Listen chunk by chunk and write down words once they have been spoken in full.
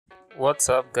What's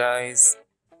up, guys?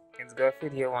 It's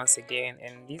Godfred here once again,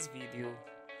 and in this video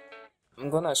I'm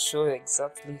gonna show you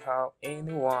exactly how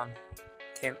anyone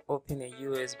can open a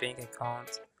US bank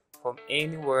account from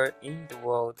anywhere in the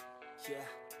world.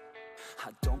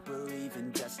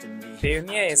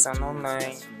 Payoneer is an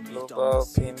online global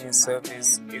payment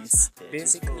service. It's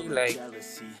basically like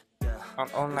an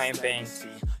online bank.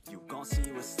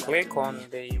 Click on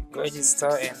the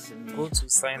register and go to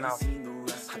sign up.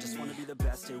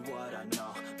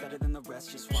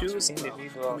 Choose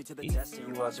individual if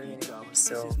you are doing it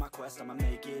yourself.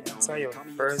 Enter your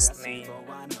first name,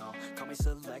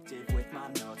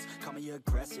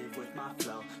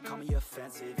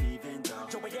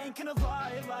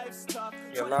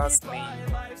 your last name,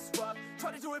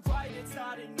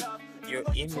 your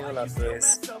email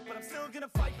address,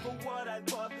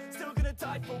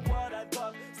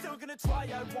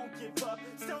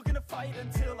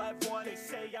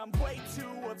 I'm way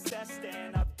too obsessed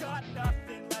and I've got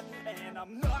nothing left, and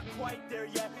I'm not quite there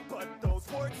yet, but those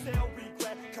words they'll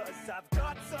regret, cause I've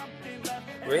got something left.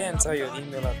 Re-enter your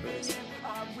email address.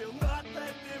 I will not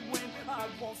let them win, I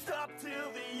won't stop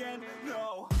till the end,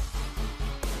 no.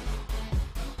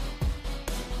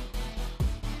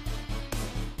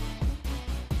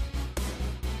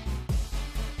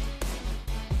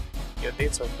 Your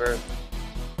date of birth,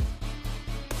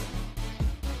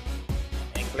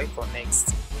 and click on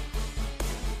next.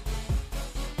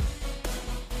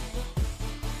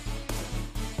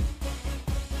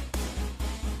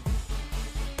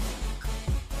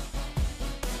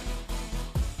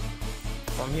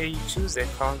 From here you choose the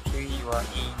country you are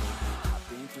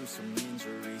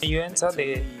in. You enter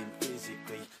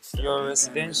your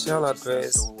residential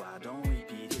address.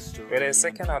 With the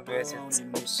second address, it's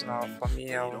optional. For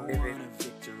me, I will leave it.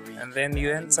 And then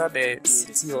you enter the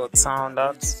city or town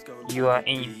that you are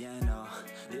in.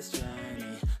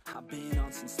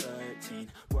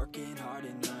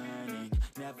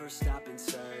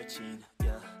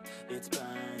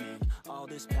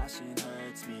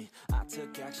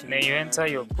 Then you enter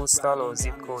your postal or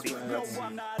zip code if you have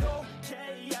one.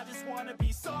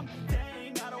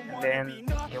 And then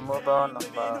your mobile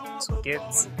number to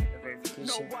get the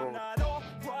verification code.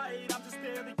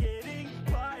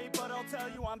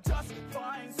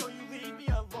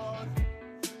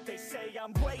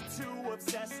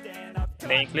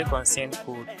 Then you click on send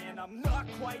code.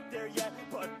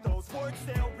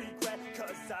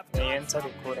 Then you enter the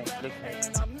code and click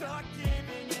next.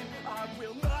 I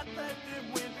will not let them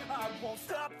win, I won't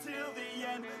stop till the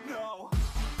end, no.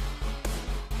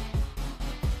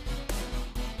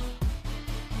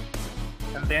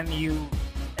 And then you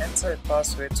enter a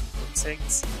password to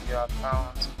protect your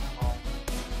account from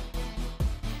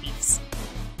thieves.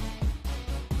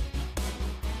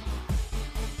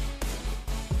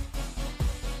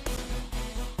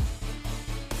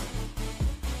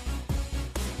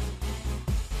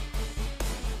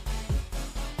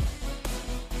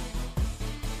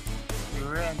 You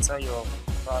re-enter your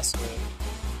password.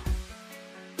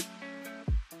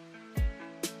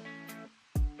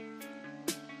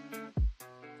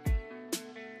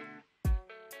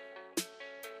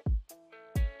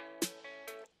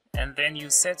 And then you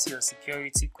set your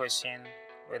security question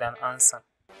with an answer.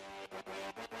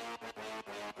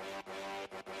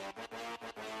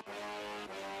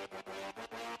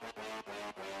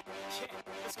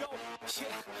 Let's go.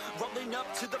 Rolling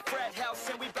up to the frat house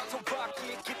and we about to rock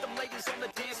it. Get them ladies on the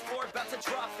dance floor, about to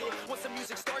drop it. Once the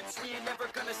music starts, we ain't never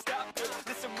gonna stop it.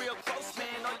 Listen real close, man,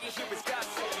 all you hear is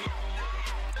gossip.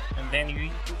 And then you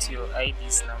input your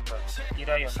ID's number,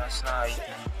 either your national ID,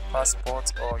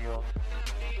 passport, or your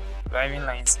driving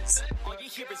license. All you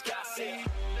hear is gossip.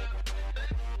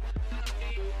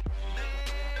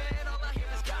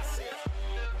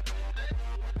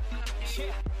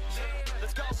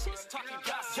 Let's go. Talking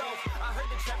gossip. Yo, I heard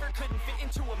that Trevor couldn't fit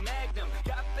into a Magnum.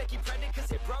 Got Becky pregnant cause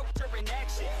it broke during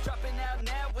action. Dropping out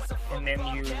now was a And then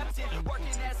you input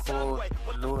the code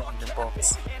below in the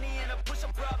box. Annie and a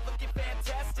push-up bra looking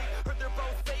fantastic. Heard they're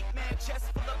both fake, man, chest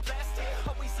full of plastic.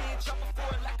 Always in trouble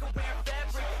for lack of wearing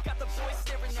fabric. Got the boys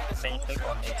staring at us. Then you click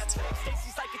on next.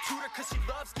 Stacy's like a tutor cause she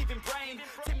loves giving brain.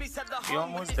 Timmy's had the You're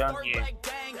almost done here.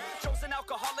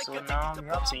 So now you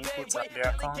have to input the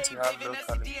account you have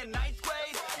locally.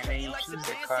 And then you choose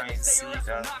the currency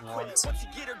that you want.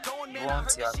 You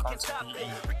want your account to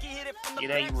be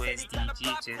in either USD,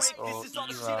 GHS, or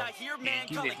EUR. And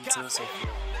you give the details of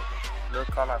your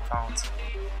local account.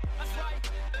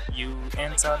 You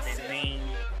enter the name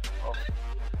of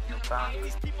your bank.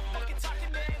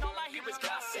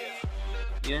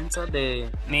 You enter the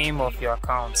name of your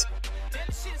account.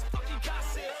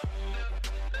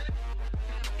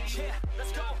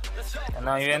 And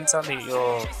now you enter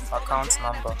your account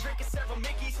number.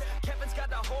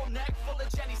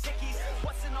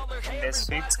 And the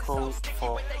Swift code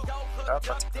for that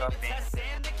particular bank,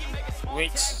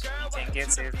 which you can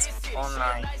get it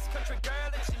online.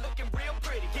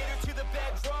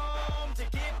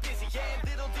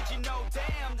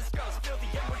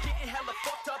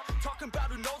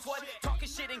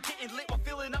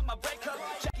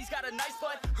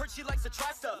 She likes to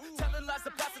try stuff, telling lies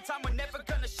to pass the time. We're never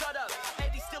gonna shut up.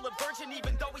 Eddie's still a virgin,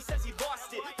 even though he says he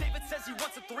lost it. David says he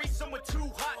wants a threesome with 2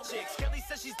 hot chicks. Kelly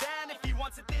says she's down, if he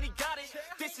wants it, then he got it.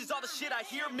 This is all the shit I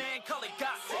hear, man. Call it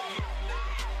gossip.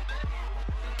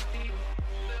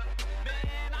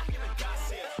 Man, I hear the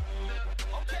gossip.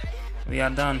 Okay. We are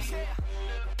done.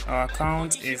 Our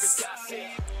account is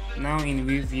now in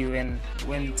review, and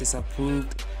when it is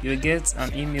approved, you'll get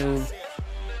an email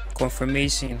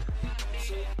confirmation.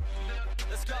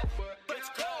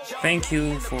 Thank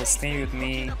you for staying with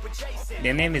me.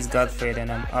 The name is Godfred,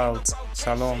 and I'm out.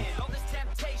 Shalom.